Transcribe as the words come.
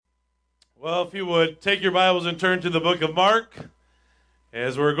Well, if you would take your Bibles and turn to the book of Mark,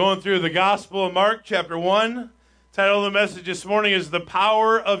 as we're going through the Gospel of Mark, chapter 1. Title of the message this morning is The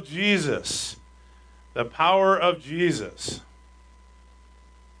Power of Jesus. The Power of Jesus.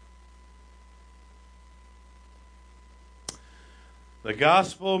 The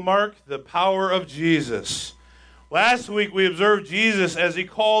Gospel of Mark, the Power of Jesus. Last week we observed Jesus as he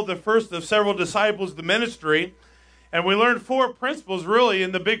called the first of several disciples to ministry. And we learned four principles, really.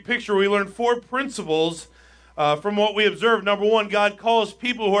 In the big picture, we learned four principles from what we observed. Number one, God calls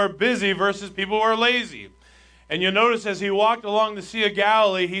people who are busy versus people who are lazy. And you'll notice as he walked along the Sea of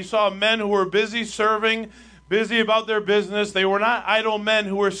Galilee, he saw men who were busy serving, busy about their business. They were not idle men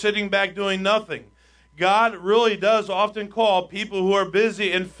who were sitting back doing nothing. God really does often call people who are busy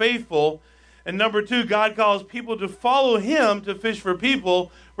and faithful. And number two, God calls people to follow him to fish for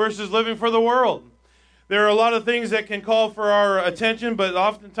people versus living for the world. There are a lot of things that can call for our attention, but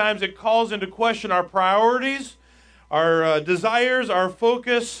oftentimes it calls into question our priorities, our desires, our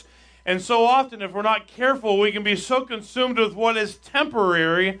focus. And so often, if we're not careful, we can be so consumed with what is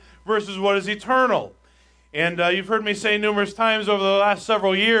temporary versus what is eternal. And you've heard me say numerous times over the last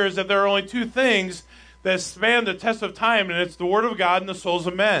several years that there are only two things that span the test of time, and it's the Word of God and the souls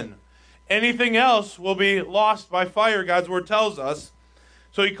of men. Anything else will be lost by fire, God's Word tells us.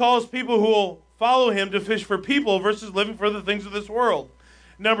 So he calls people who will follow him to fish for people versus living for the things of this world.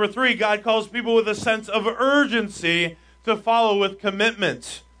 Number three, God calls people with a sense of urgency to follow with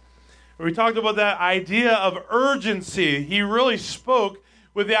commitment. We talked about that idea of urgency. He really spoke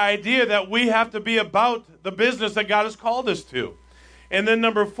with the idea that we have to be about the business that God has called us to. And then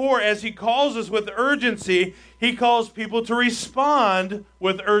number four, as he calls us with urgency, he calls people to respond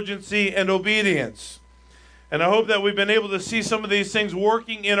with urgency and obedience. And I hope that we've been able to see some of these things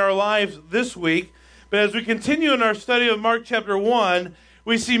working in our lives this week. But as we continue in our study of Mark chapter 1,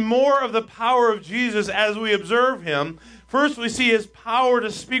 we see more of the power of Jesus as we observe him. First, we see his power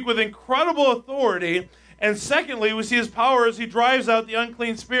to speak with incredible authority. And secondly, we see his power as he drives out the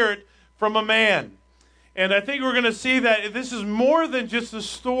unclean spirit from a man. And I think we're going to see that this is more than just a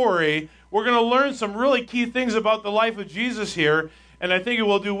story. We're going to learn some really key things about the life of Jesus here. And I think it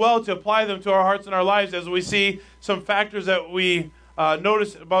will do well to apply them to our hearts and our lives as we see some factors that we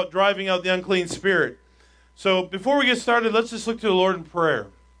notice about driving out the unclean spirit. So before we get started, let's just look to the Lord in prayer.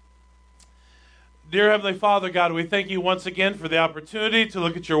 Dear Heavenly Father, God, we thank you once again for the opportunity to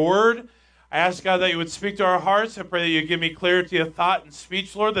look at your word. I ask, God, that you would speak to our hearts. I pray that you give me clarity of thought and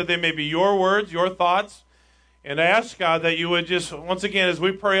speech, Lord, that they may be your words, your thoughts. And I ask, God, that you would just, once again, as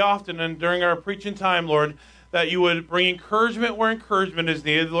we pray often and during our preaching time, Lord, that you would bring encouragement where encouragement is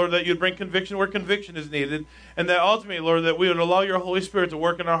needed, Lord, that you would bring conviction where conviction is needed, and that ultimately, Lord, that we would allow your Holy Spirit to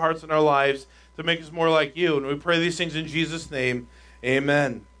work in our hearts and our lives to make us more like you. And we pray these things in Jesus' name.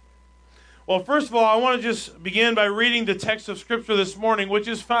 Amen. Well, first of all, I want to just begin by reading the text of Scripture this morning, which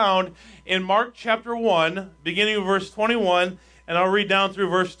is found in Mark chapter 1, beginning with verse 21, and I'll read down through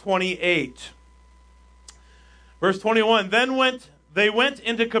verse 28. Verse 21, They went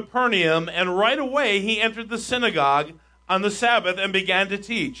into Capernaum, and right away he entered the synagogue on the Sabbath and began to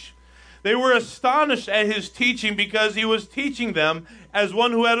teach. They were astonished at his teaching because he was teaching them as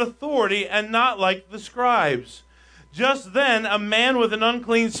one who had authority and not like the scribes. Just then a man with an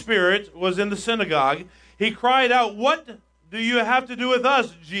unclean spirit was in the synagogue. He cried out, "What do you have to do with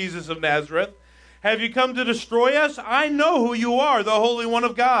us, Jesus of Nazareth? Have you come to destroy us? I know who you are, the Holy One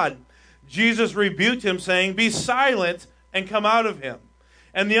of God." Jesus rebuked him, saying, "Be silent and come out of him."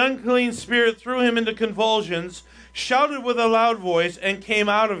 And the unclean spirit threw him into convulsions, shouted with a loud voice, and came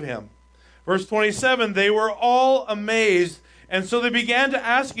out of him. Verse 27, they were all amazed, and so they began to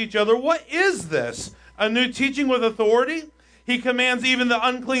ask each other, "What is this? A new teaching with authority? He commands even the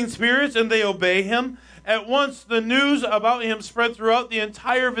unclean spirits, and they obey him." At once the news about him spread throughout the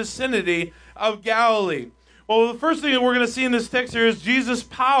entire vicinity of Galilee. Well, the first thing that we're going to see in this text here is Jesus'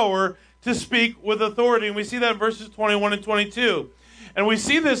 power to speak with authority. And we see that in verses 21 and 22. And we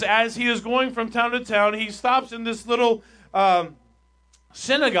see this as he is going from town to town. He stops in this little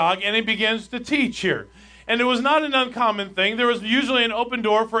synagogue and he begins to teach here. And it was not an uncommon thing. There was usually an open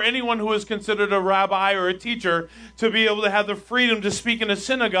door for anyone who was considered a rabbi or a teacher to be able to have the freedom to speak in a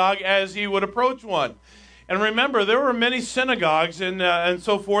synagogue as he would approach one. And remember, there were many synagogues and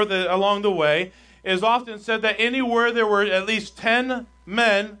so forth along the way. It is often said that anywhere there were at least 10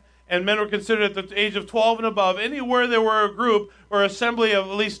 men, and men were considered at the age of 12 and above, anywhere there were a group or assembly of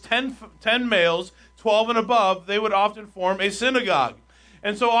at least 10 males, 12 and above, they would often form a synagogue.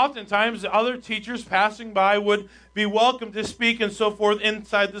 And so oftentimes other teachers passing by would be welcome to speak and so forth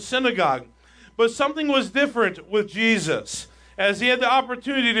inside the synagogue. But something was different with Jesus. as he had the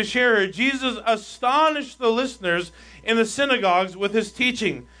opportunity to share her, Jesus astonished the listeners in the synagogues with his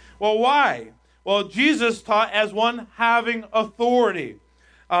teaching. Well, why? Well, Jesus taught as one having authority.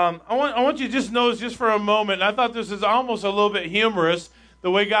 I want you to just notice just for a moment, and I thought this is almost a little bit humorous,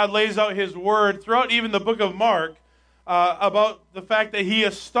 the way God lays out his word throughout even the book of Mark, about the fact that he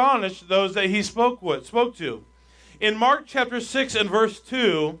astonished those that he spoke to. In Mark chapter 6 and verse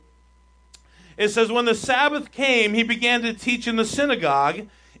 2, it says, when the Sabbath came, he began to teach in the synagogue,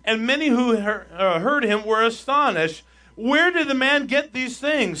 and many who heard him were astonished. Where did the man get these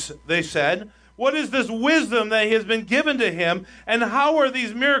things? They said. What is this wisdom that has been given to him, and how are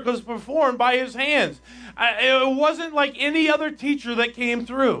these miracles performed by his hands? It wasn't like any other teacher that came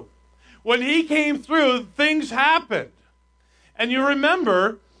through. When he came through, things happened. And you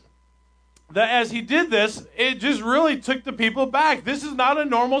remember that as he did this, it just really took the people back. This is not a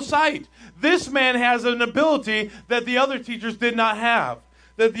normal sight. This man has an ability that the other teachers did not have,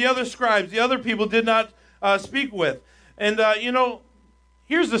 that the other scribes, the other people did not speak with. And,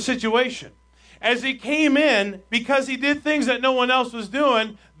 here's the situation. As he came in, because he did things that no one else was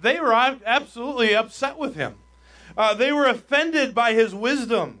doing, they were absolutely upset with him. They were offended by his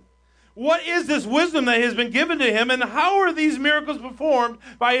wisdom. What is this wisdom that has been given to him, and how are these miracles performed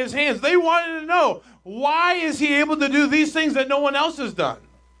by his hands? They wanted to know, why is he able to do these things that no one else has done?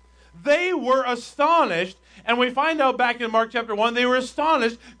 They were astonished, and we find out back in Mark chapter 1, they were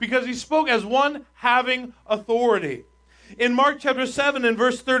astonished because he spoke as one having authority. In Mark chapter 7 and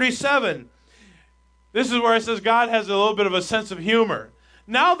verse 37, this is where it says God has a little bit of a sense of humor.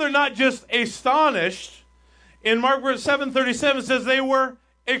 Now they're not just astonished. In Mark 7:37 it says they were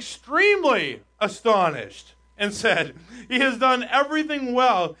extremely astonished and said, he has done everything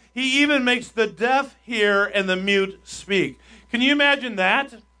well. He even makes the deaf hear and the mute speak. Can you imagine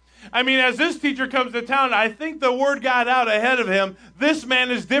that? I mean, as this teacher comes to town, I think the word got out ahead of him. This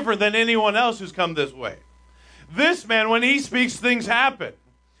man is different than anyone else who's come this way. This man, when he speaks, things happen.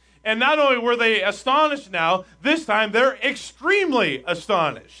 And not only were they astonished now, this time they're extremely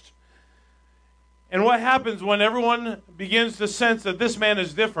astonished. And what happens when everyone begins to sense that this man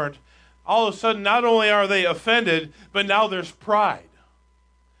is different, all of a sudden not only are they offended, but now there's pride.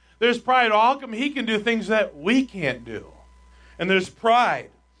 There's pride. How come he can do things that we can't do? And there's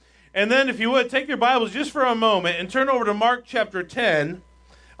pride. And then if you would, take your Bibles just for a moment and turn over to Mark chapter 10.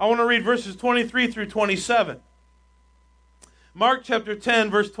 I want to read verses 23 through 27. Mark chapter 10,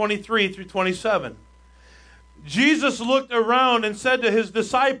 verse 23 through 27. Jesus looked around and said to his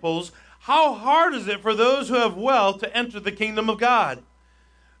disciples, how hard is it for those who have wealth to enter the kingdom of God?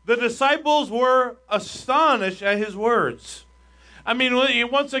 The disciples were astonished at his words. I mean,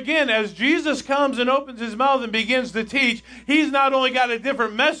 once again, as Jesus comes and opens his mouth and begins to teach, he's not only got a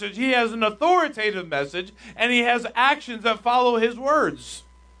different message, he has an authoritative message, and he has actions that follow his words.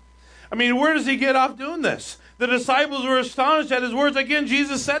 I mean, where does he get off doing this? The disciples were astonished at his words. Again,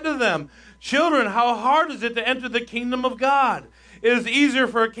 Jesus said to them, children, how hard is it to enter the kingdom of God? It is easier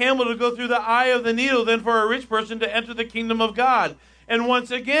for a camel to go through the eye of the needle than for a rich person to enter the kingdom of God. And once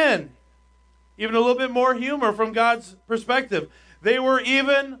again, even a little bit more humor from God's perspective, they were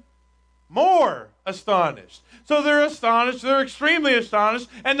even more astonished. So they're astonished, they're extremely astonished,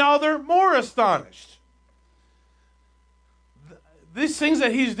 and now they're more astonished. These things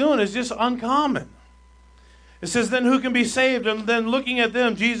that he's doing is just uncommon. It says, then who can be saved? And then looking at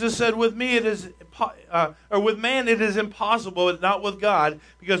them, Jesus said, with man it is impossible, but not with God,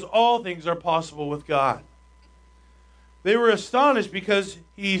 because all things are possible with God. They were astonished because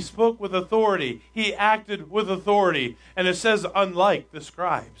he spoke with authority. He acted with authority. And it says, unlike the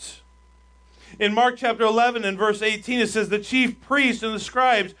scribes. In Mark chapter 11 and verse 18, it says, the chief priests and the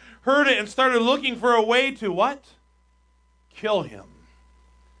scribes heard it and started looking for a way to what? Kill him.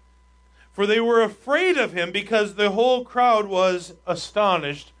 For they were afraid of him because the whole crowd was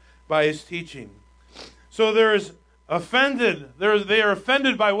astonished by his teaching. So there's offended. They are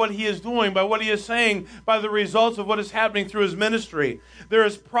offended by what he is doing, by what he is saying, by the results of what is happening through his ministry. There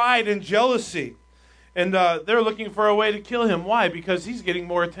is pride and jealousy. And they're looking for a way to kill him. Why? Because he's getting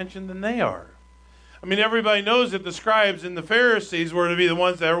more attention than they are. I mean, everybody knows that the scribes and the Pharisees were to be the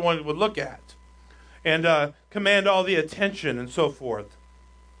ones that everyone would look at and command all the attention and so forth.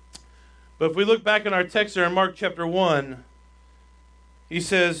 But if we look back in our text there in Mark chapter 1, he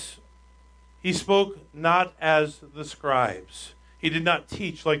says, he spoke not as the scribes. He did not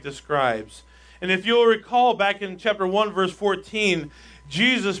teach like the scribes. And if you'll recall back in chapter 1, verse 14,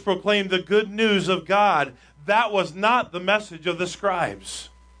 Jesus proclaimed the good news of God. That was not the message of the scribes.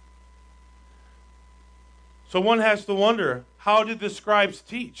 So one has to wonder, how did the scribes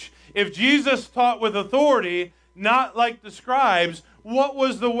teach? If Jesus taught with authority, not like the scribes, what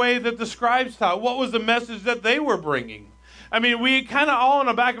was the way that the scribes taught? What was the message that they were bringing? I mean, we kind of all in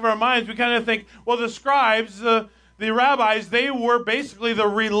the back of our minds, we kind of think, well, the scribes, the rabbis, they were basically the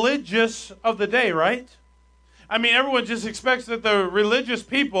religious of the day, right? I mean, everyone just expects that the religious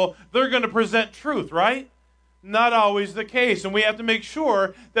people, they're going to present truth, right? Not always the case. And we have to make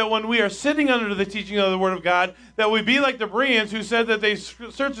sure that when we are sitting under the teaching of the Word of God, that we be like the Bereans who said that they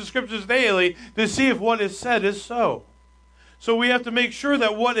search the Scriptures daily to see if what is said is so. So we have to make sure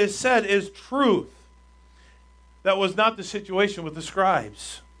that what is said is truth. That was not the situation with the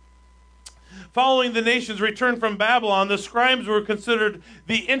scribes. Following the nation's return from Babylon, the scribes were considered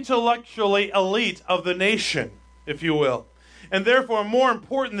the intellectually elite of the nation, if you will, and therefore more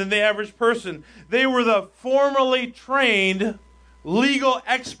important than the average person. They were the formally trained legal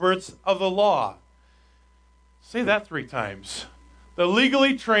experts of the law. Say that 3 times. The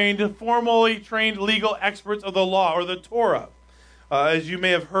legally trained, formally trained legal experts of the law, or the Torah, as you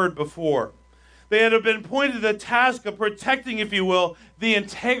may have heard before. They had been appointed the task of protecting, if you will, the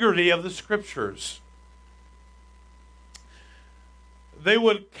integrity of the Scriptures. They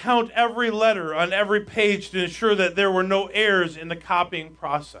would count every letter on every page to ensure that there were no errors in the copying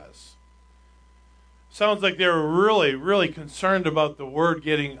process. Sounds like they were really, really concerned about the word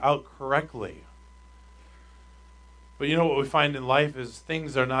getting out correctly. But you know what we find in life is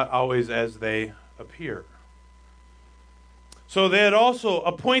things are not always as they appear. So they had also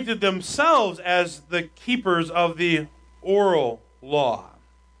appointed themselves as the keepers of the oral law.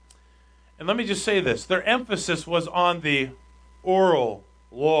 And let me just say this. Their emphasis was on the oral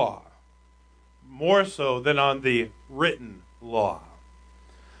law, more so than on the written law.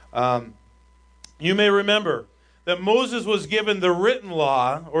 You may remember that Moses was given the written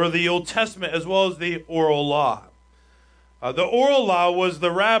law, or the Old Testament, as well as the oral law. The oral law was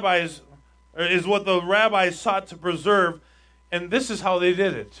is what the rabbis sought to preserve. And this is how they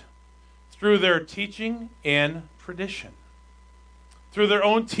did it, through their teaching and tradition. Through their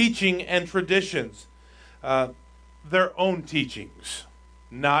own teaching and traditions. Their own teachings,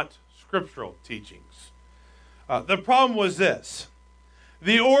 not scriptural teachings. The problem was this.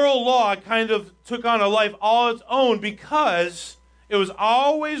 The oral law kind of took on a life all its own because it was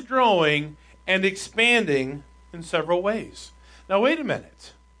always growing and expanding in several ways. Now, wait a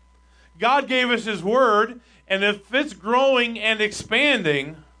minute. God gave us His Word, and if it's growing and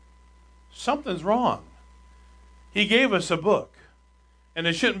expanding, something's wrong. He gave us a book, and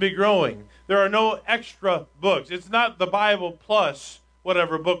it shouldn't be growing. There are no extra books. It's not the Bible plus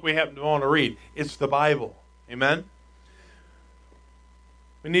whatever book we happen to want to read. It's the Bible. Amen?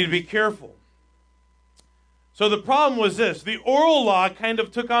 We need to be careful. So the problem was this. The oral law kind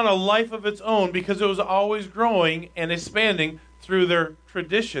of took on a life of its own because it was always growing and expanding through their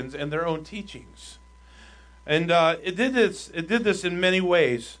traditions and their own teachings. And it did this in many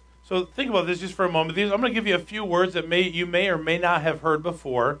ways. So think about this just for a moment. I'm going to give you a few words that you may or may not have heard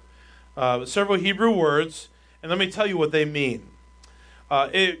before. Several Hebrew words. And let me tell you what they mean.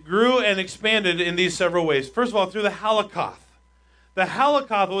 It grew and expanded in these several ways. First of all, through the Halakha. The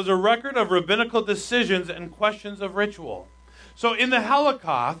Halakha was a record of rabbinical decisions and questions of ritual. So in the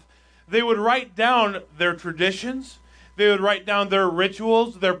Halakha, they would write down their traditions. They would write down their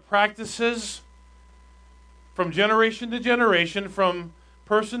rituals, their practices, from generation to generation, from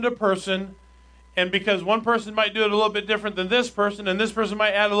person to person. And because one person might do it a little bit different than this person, and this person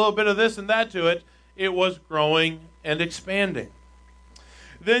might add a little bit of this and that to it, it was growing and expanding.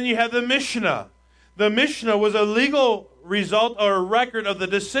 Then you have the Mishnah. The Mishnah was a legal result or a record of the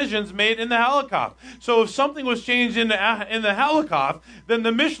decisions made in the Halakha. So if something was changed in the Halakha, then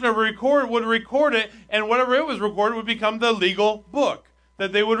the Mishnah would record it, and whatever it was recorded would become the legal book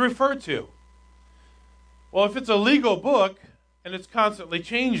that they would refer to. Well, if it's a legal book and it's constantly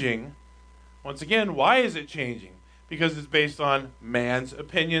changing, once again, why is it changing? Because it's based on man's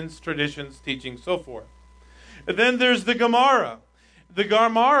opinions, traditions, teachings, so forth. And then there's the Gemara. The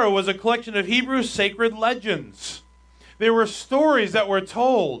Gemara was a collection of Hebrew sacred legends. They were stories that were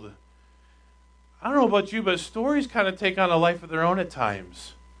told. I don't know about you, but stories kind of take on a life of their own at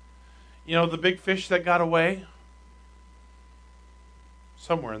times. You know, the big fish that got away?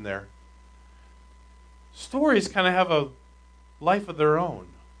 Somewhere in there. Stories kind of have a life of their own.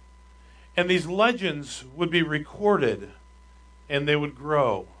 And these legends would be recorded, and they would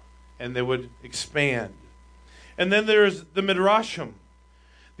grow, and they would expand. And then there's the Midrashim.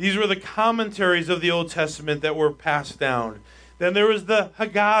 These were the commentaries of the Old Testament that were passed down. Then there was the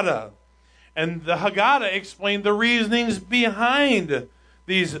Haggadah. And the Haggadah explained the reasonings behind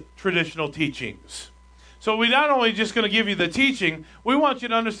these traditional teachings. So we're not only just going to give you the teaching, we want you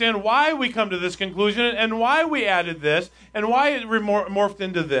to understand why we come to this conclusion and why we added this and why it morphed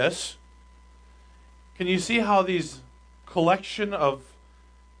into this. Can you see how these collection of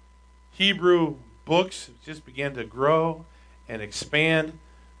Hebrew books just began to grow and expand?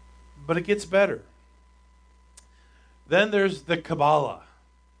 But it gets better. Then there's the Kabbalah.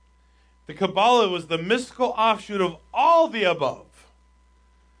 The Kabbalah was the mystical offshoot of all the above,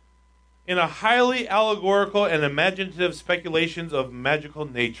 in a highly allegorical and imaginative speculations of magical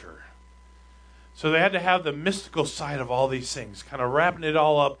nature. So they had to have the mystical side of all these things, kind of wrapping it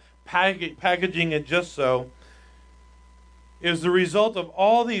all up, packaging it just so. It was the result of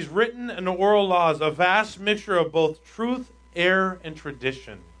all these written and oral laws, a vast mixture of both truth, error, and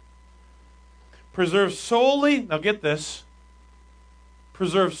tradition. Preserved solely, now get this,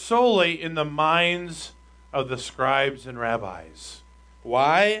 preserved solely in the minds of the scribes and rabbis.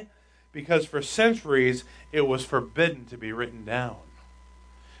 Why? Because for centuries it was forbidden to be written down.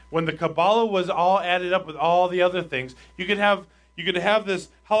 When the Kabbalah was all added up with all the other things, you could have this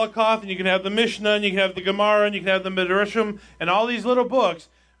Halakha, and you could have the Mishnah, and you could have the Gemara, and you could have the Midrashim, and all these little books.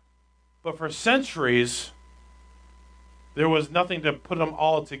 But for centuries, there was nothing to put them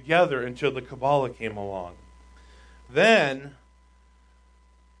all together until the Kabbalah came along. Then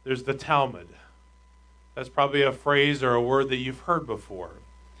there's the Talmud. That's probably a phrase or a word that you've heard before.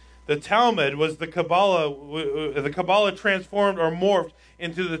 The Talmud was the Kabbalah transformed or morphed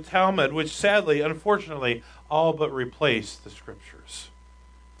into the Talmud, which sadly, unfortunately, all but replaced the scriptures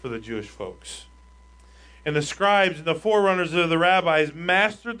for the Jewish folks. And the scribes and the forerunners of the rabbis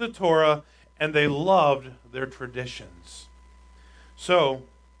mastered the Torah, and they loved their traditions. So,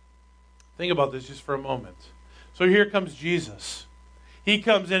 think about this just for a moment. So here comes Jesus. He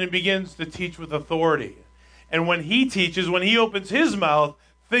comes in and begins to teach with authority. And when he teaches, when he opens his mouth,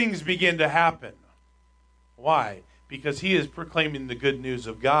 things begin to happen. Why? Because he is proclaiming the good news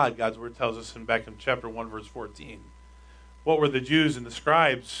of God. God's word tells us back in chapter 1, verse 14. What were the Jews and the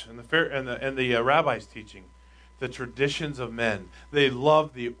scribes and the rabbis teaching? The traditions of men. They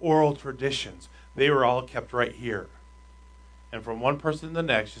loved the oral traditions. They were all kept right here. And from one person to the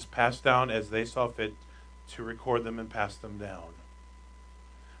next, just passed down as they saw fit to record them and pass them down.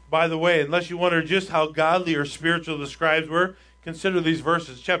 By the way, unless you wonder just how godly or spiritual the scribes were, consider these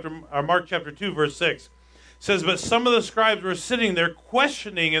verses. Mark chapter 2, verse 6 says, "But some of the scribes were sitting there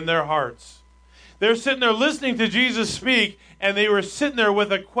questioning in their hearts." They were sitting there listening to Jesus speak, and they were sitting there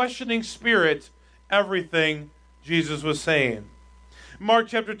with a questioning spirit, everything Jesus was saying. Mark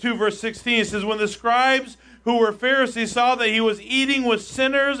chapter 2, verse 16 says, "When the scribes who were Pharisees saw that he was eating with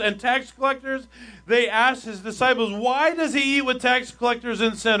sinners and tax collectors, they asked his disciples, 'Why does he eat with tax collectors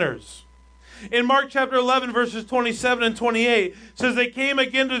and sinners?'" In Mark chapter 11, verses 27 and 28, says, "They came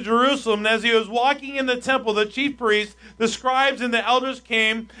again to Jerusalem, and as he was walking in the temple, the chief priests, the scribes, and the elders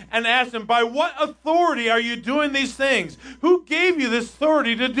came and asked him, 'By what authority are you doing these things? Who gave you this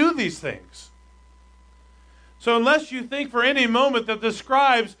authority to do these things?'" So unless you think for any moment that the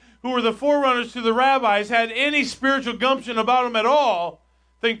scribes, who were the forerunners to the rabbis, had any spiritual gumption about them at all,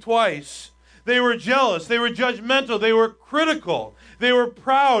 think twice. They were jealous. They were judgmental. They were critical. They were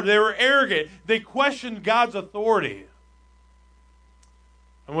proud. They were arrogant. They questioned God's authority.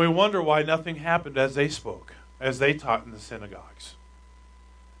 And we wonder why nothing happened as they spoke, as they taught in the synagogues.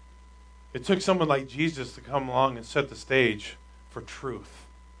 It took someone like Jesus to come along and set the stage for truth.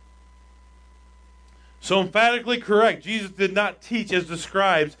 So emphatically correct, Jesus did not teach as the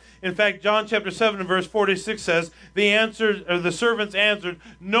scribes. In fact, John chapter 7 and verse 46 says, the servants answered,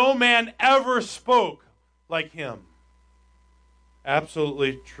 "No man ever spoke like him."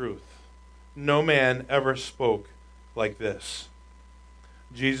 Absolutely truth. No man ever spoke like this.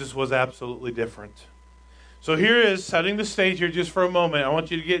 Jesus was absolutely different. So here is, setting the stage here just for a moment. I want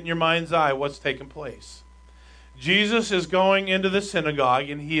you to get in your mind's eye what's taking place. Jesus is going into the synagogue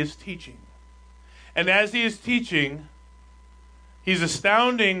and he is teaching. And as he is teaching, he's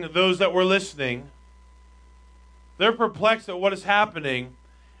astounding those that were listening. They're perplexed at what is happening.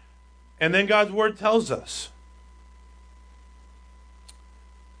 And then God's word tells us.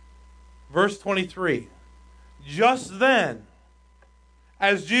 Verse 23. Just then,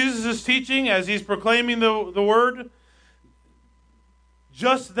 as Jesus is teaching, as he's proclaiming the word,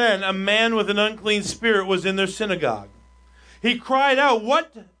 just then a man with an unclean spirit was in their synagogue. He cried out,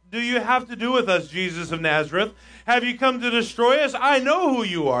 "What do you have to do with us, Jesus of Nazareth? Have you come to destroy us? I know who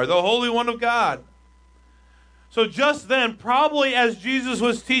you are, the Holy One of God." So just then, probably as Jesus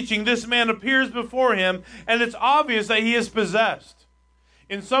was teaching, this man appears before him, and it's obvious that he is possessed.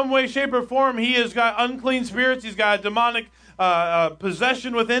 In some way, shape, or form, he has got unclean spirits. He's got a demonic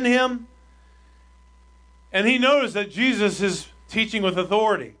possession within him. And he noticed that Jesus is teaching with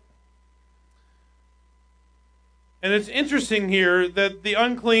authority. And it's interesting here that the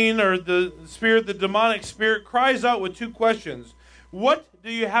unclean or the spirit, the demonic spirit, cries out with two questions. What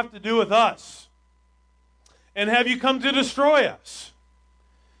do you have to do with us? And have you come to destroy us?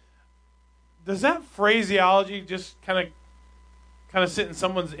 Does that phraseology just kind of sit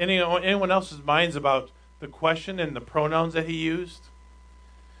in anyone else's minds about the question and the pronouns that he used?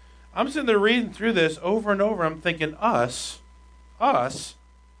 I'm sitting there reading through this over and over. I'm thinking, us.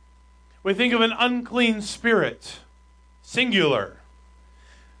 We think of an unclean spirit, singular.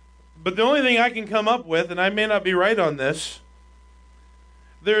 But the only thing I can come up with, and I may not be right on this,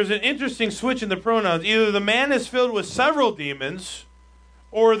 there's an interesting switch in the pronouns. Either the man is filled with several demons,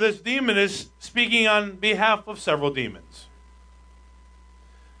 or this demon is speaking on behalf of several demons.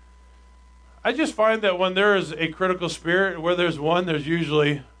 I just find that when there is a critical spirit, where there's one, there's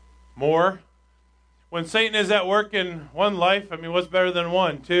usually more. When Satan is at work in one life, what's better than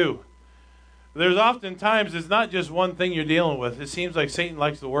one? Two. There's often times it's not just one thing you're dealing with. It seems like Satan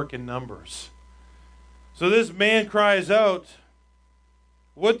likes to work in numbers. So this man cries out,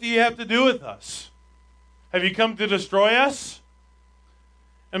 what do you have to do with us? Have you come to destroy us?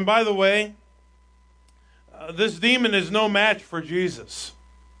 And by the way, this demon is no match for Jesus.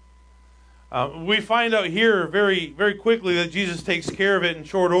 We find out here very, very quickly that Jesus takes care of it in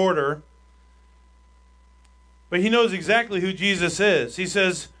short order. But he knows exactly who Jesus is. He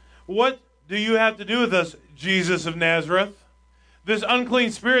says, what do you have to do with us, Jesus of Nazareth? This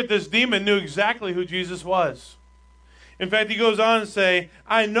unclean spirit, this demon, knew exactly who Jesus was. In fact, he goes on to say,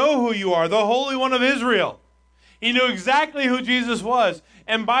 I know who you are, the Holy One of Israel. He knew exactly who Jesus was.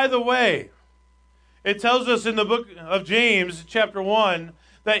 And by the way, it tells us in the book of James, chapter 1,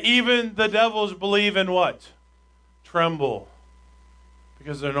 that even the devils believe in what? Tremble.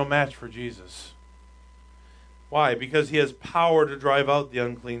 Because they're no match for Jesus. Why? Because he has power to drive out the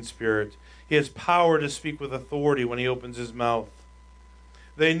unclean spirit. He has power to speak with authority when he opens his mouth.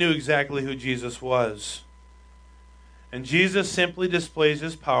 They knew exactly who Jesus was. And Jesus simply displays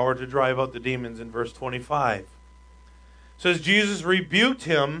his power to drive out the demons in verse 25. It says, Jesus rebuked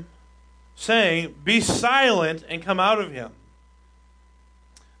him, saying, be silent and come out of him.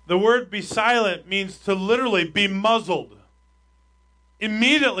 The word be silent means to literally be muzzled.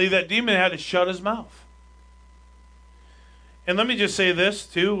 Immediately that demon had to shut his mouth. And let me just say this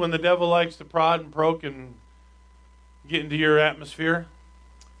too, when the devil likes to prod and poke and get into your atmosphere,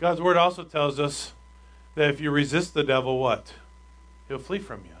 God's word also tells us that if you resist the devil, what? He'll flee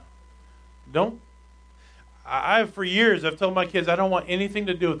from you. For years, I've told my kids, I don't want anything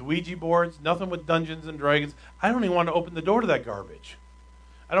to do with Ouija boards, nothing with Dungeons and Dragons. I don't even want to open the door to that garbage.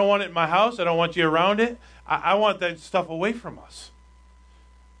 I don't want it in my house. I don't want you around it. I want that stuff away from us.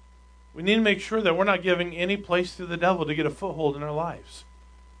 We need to make sure that we're not giving any place to the devil to get a foothold in our lives.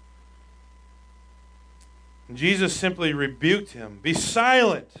 And Jesus simply rebuked him. Be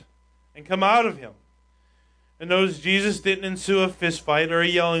silent and come out of him. And notice Jesus didn't ensue a fist fight or a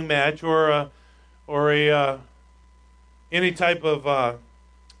yelling match or any type of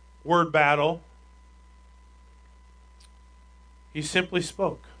word battle. He simply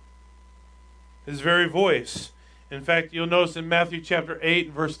spoke. His very voice. In fact, you'll notice in Matthew chapter 8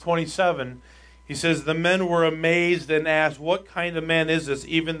 and verse 27, he says, the men were amazed and asked, what kind of man is this,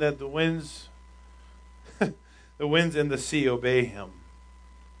 even that the winds and the sea obey him?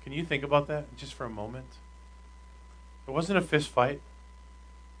 Can you think about that just for a moment? There wasn't a fist fight.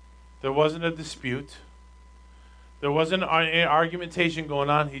 There wasn't a dispute. There wasn't an argumentation going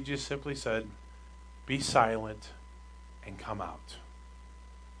on. He just simply said, be silent and come out.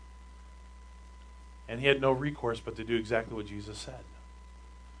 And he had no recourse but to do exactly what Jesus said.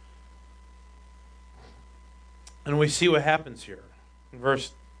 And we see what happens here in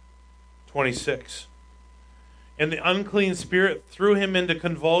verse 26. And the unclean spirit threw him into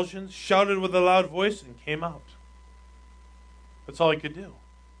convulsions, shouted with a loud voice, and came out. That's all he could do.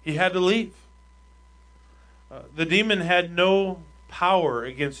 He had to leave. The demon had no power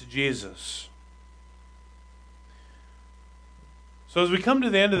against Jesus. So as we come to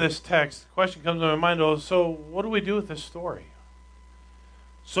the end of this text, the question comes to my mind, so what do we do with this story?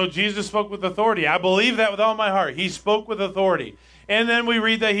 So Jesus spoke with authority. I believe that with all my heart. He spoke with authority. And then we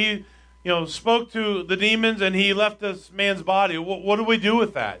read that he spoke to the demons and he left this man's body. What do we do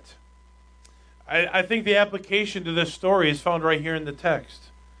with that? I think the application to this story is found right here in the text.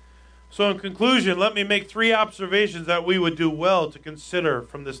 So in conclusion, let me make 3 observations that we would do well to consider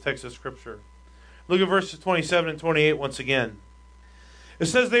from this text of Scripture. Look at verses 27 and 28 once again. It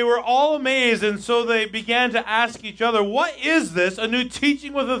says they were all amazed, and so they began to ask each other, "What is this? A new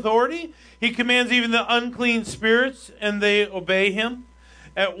teaching with authority? He commands even the unclean spirits, and they obey him."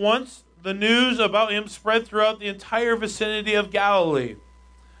 At once, the news about him spread throughout the entire vicinity of Galilee.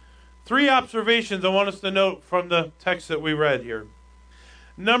 3 observations I want us to note from the text that we read here.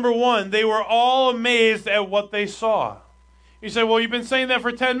 Number 1, they were all amazed at what they saw. You say, well, you've been saying that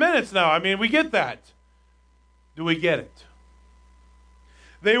for 10 minutes now. I mean, we get that. Do we get it?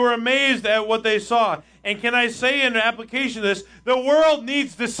 They were amazed at what they saw. And can I say in application of this, the world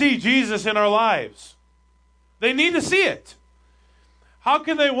needs to see Jesus in our lives. They need to see it. How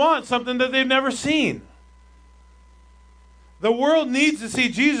can they want something that they've never seen? The world needs to see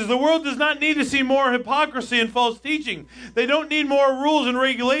Jesus. The world does not need to see more hypocrisy and false teaching. They don't need more rules and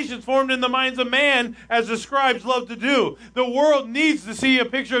regulations formed in the minds of man, as the scribes love to do. The world needs to see a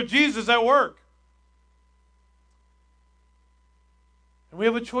picture of Jesus at work. And we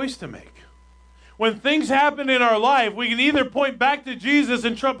have a choice to make. When things happen in our life, we can either point back to Jesus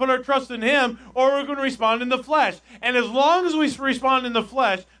and put our trust in him, or we're going to respond in the flesh. And as long as we respond in the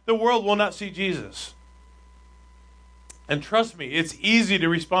flesh, the world will not see Jesus. And trust me, it's easy to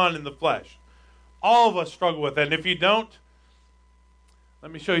respond in the flesh. All of us struggle with that. And if you don't,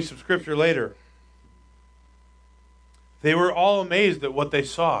 let me show you some scripture later. They were all amazed at what they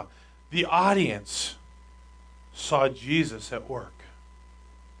saw. The audience saw Jesus at work.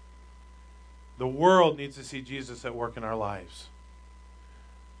 The world needs to see Jesus at work in our lives.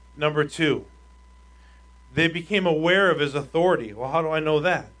 Number 2, they became aware of his authority. Well, how do I know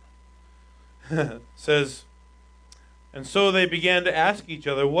that? It says, and so they began to ask each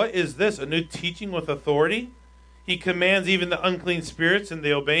other, "What is this? A new teaching with authority? He commands even the unclean spirits, and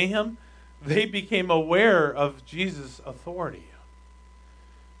they obey him." They became aware of Jesus' authority.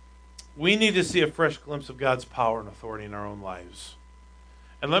 We need to see a fresh glimpse of God's power and authority in our own lives.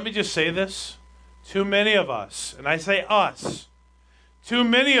 And let me just say this. Too many of us, and I say us, too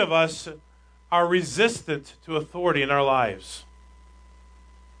many of us are resistant to authority in our lives.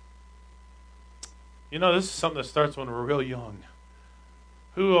 You know, this is something that starts when we're real young.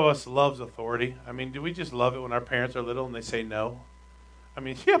 Who of us loves authority? I mean, do we just love it when our parents are little and they say no? I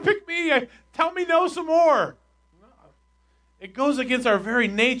mean, yeah, pick me. Tell me no some more. It goes against our very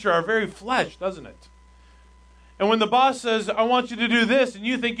nature, our very flesh, doesn't it? And when the boss says, "I want you to do this," and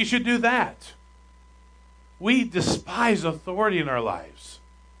you think you should do that, we despise authority in our lives.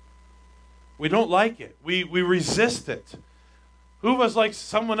 We don't like it. We resist it. Who of us likes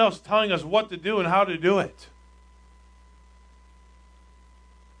someone else telling us what to do and how to do it?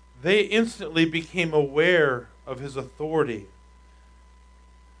 They instantly became aware of his authority.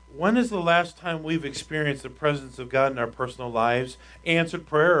 When is the last time we've experienced the presence of God in our personal lives, answered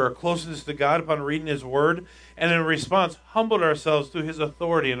prayer, or closeness to God upon reading his word, and in response humbled ourselves to his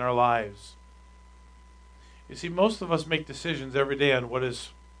authority in our lives? You see, most of us make decisions every day on what is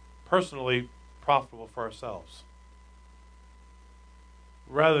personally profitable for ourselves,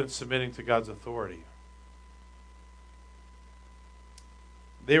 rather than submitting to God's authority.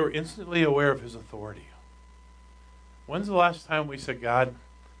 They were instantly aware of his authority. When's the last time we said, "God,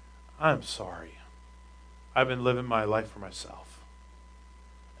 I'm sorry. I've been living my life for myself,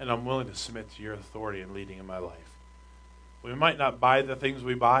 and I'm willing to submit to your authority and leading in my life"? We might not buy the things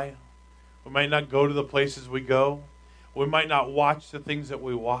we buy. We might not go to the places we go. We might not watch the things that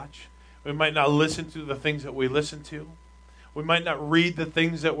we watch. We might not listen to the things that we listen to. We might not read the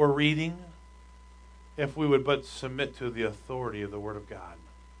things that we're reading, if we would but submit to the authority of the Word of God.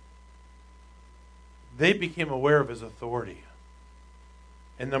 They became aware of his authority.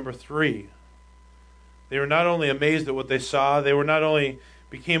 And number 3, they were not only amazed at what they saw, they were not only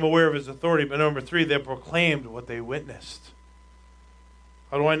became aware of his authority, but number 3, they proclaimed what they witnessed.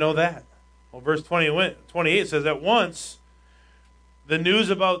 How do I know that? Well, verse 28 says, "At once the news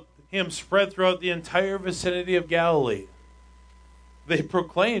about him spread throughout the entire vicinity of Galilee." They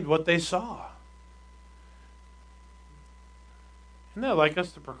proclaimed what they saw. Isn't that like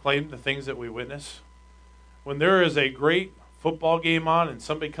us to proclaim the things that we witness? When there is a great football game on and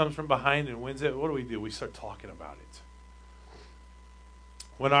somebody comes from behind and wins it, what do? We start talking about it.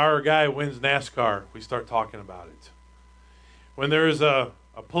 When our guy wins NASCAR, we start talking about it. When there is a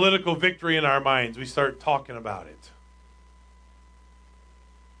political victory in our minds, we start talking about it.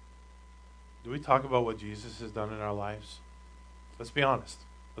 Do we talk about what Jesus has done in our lives? Let's be honest.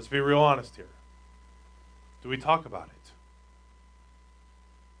 Let's be real honest here. Do we talk about it?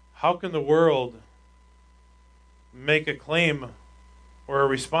 How can the world make a claim or a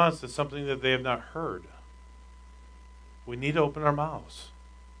response to something that they have not heard? We need to open our mouths.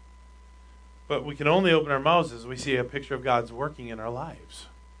 But we can only open our mouths as we see a picture of God's working in our lives.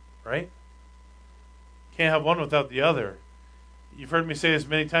 Right? Can't have one without the other. You've heard me say this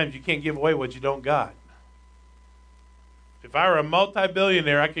many times. You can't give away what you don't got. If I were a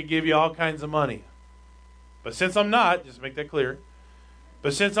multi-billionaire, I could give you all kinds of money. But since I'm not, just make that clear.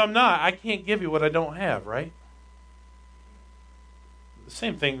 But since I'm not, I can't give you what I don't have, right? The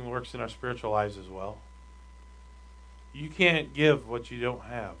same thing works in our spiritual lives as well. You can't give what you don't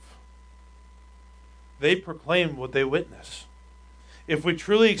have. They proclaim what they witness. If we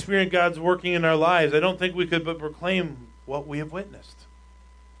truly experience God's working in our lives, I don't think we could but proclaim what we have witnessed.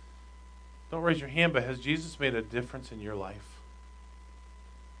 Don't raise your hand, but has Jesus made a difference in your life?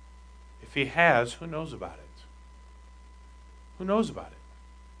 If he has, who knows about it? Who knows about it?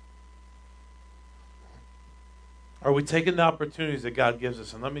 Are we taking the opportunities that God gives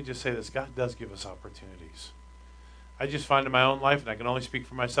us? And let me just say this, God does give us opportunities. I just find in my own life, and I can only speak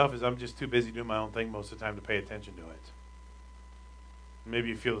for myself, is I'm just too busy doing my own thing most of the time to pay attention to it. Maybe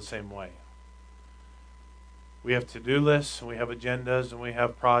you feel the same way. We have to-do lists, and we have agendas, and we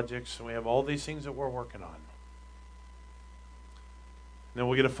have projects, and we have all these things that we're working on. And then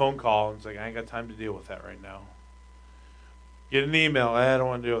we'll get a phone call, and it's like, I ain't got time to deal with that right now. Get an email, I don't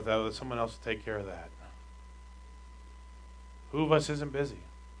want to deal with that. Let someone else take care of that. Who of us isn't busy?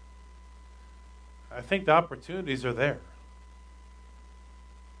 I think the opportunities are there.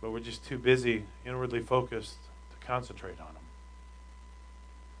 But we're just too busy, inwardly focused, to concentrate on them.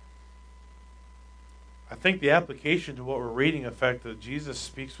 I think the application to what we're reading, the fact that Jesus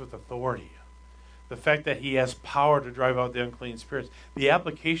speaks with authority, the fact that he has power to drive out the unclean spirits, the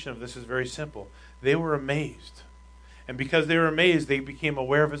application of this is very simple. They were amazed. And because they were amazed, they became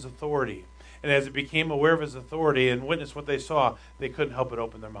aware of his authority. And as they became aware of his authority and witnessed what they saw, they couldn't help but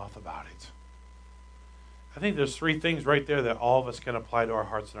open their mouth about it. I think there's 3 things right there that all of us can apply to our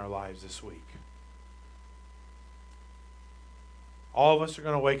hearts and our lives this week. All of us are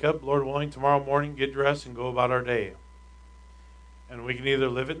going to wake up, Lord willing, tomorrow morning, get dressed, and go about our day. And we can either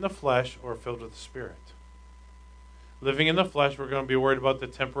live it in the flesh or filled with the Spirit. Living in the flesh, we're going to be worried about the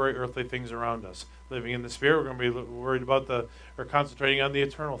temporary earthly things around us. Living in the Spirit, we're going to be worried about or concentrating on the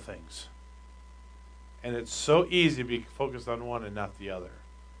eternal things. And it's so easy to be focused on one and not the other.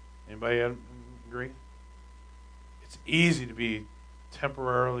 Anybody agree? It's easy to be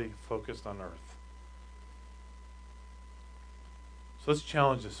temporarily focused on earth. So let's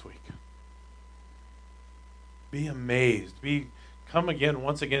challenge this week. Be amazed. Come again,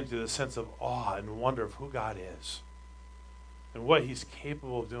 once again, to the sense of awe and wonder of who God is and what he's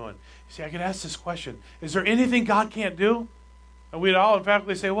capable of doing. You see, I could ask this question. Is there anything God can't do? And we'd all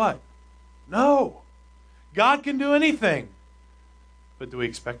emphatically say what? No. God can do anything. But do we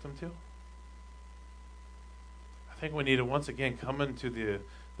expect him to? I think we need to once again come into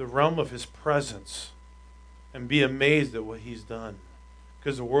the realm of his presence and be amazed at what he's done.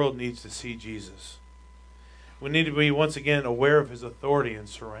 Because the world needs to see Jesus. We need to be once again aware of his authority and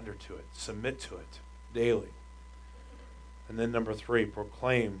surrender to it, submit to it daily. And then number 3,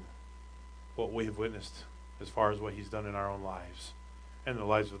 proclaim what we have witnessed as far as what he's done in our own lives and the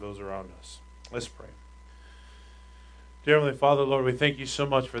lives of those around us. Let's pray. Dear Heavenly Father, Lord, we thank you so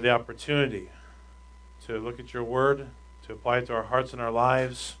much for the opportunity to look at your word, to apply it to our hearts and our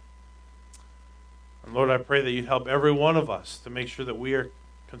lives. And Lord, I pray that you'd help every one of us to make sure that we are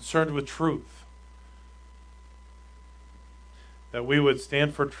concerned with truth, that we would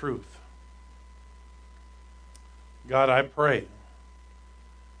stand for truth. God, I pray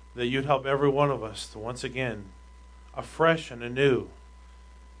that you'd help every one of us to once again, afresh and anew,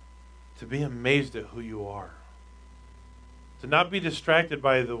 to be amazed at who you are. To not be distracted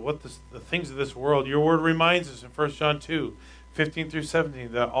by the things of this world. Your word reminds us in 1 John 2, 15 through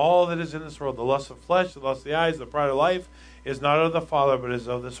 17, that all that is in this world, the lust of flesh, the lust of the eyes, the pride of life, is not of the Father, but is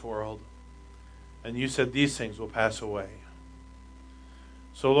of this world. And you said these things will pass away.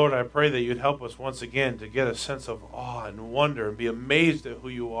 So, Lord, I pray that you'd help us once again to get a sense of awe and wonder and be amazed at who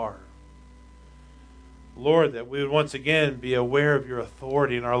you are. Lord, that we would once again be aware of your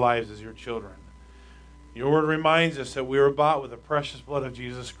authority in our lives as your children. Your word reminds us that we were bought with the precious blood of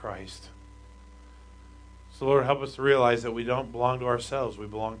Jesus Christ. So, Lord, help us to realize that we don't belong to ourselves. We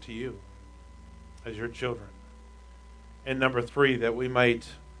belong to you as your children. And number 3, that we might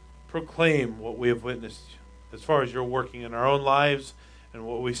proclaim what we have witnessed as far as you're working in our own lives and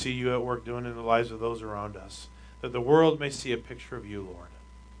what we see you at work doing in the lives of those around us. That the world may see a picture of you, Lord.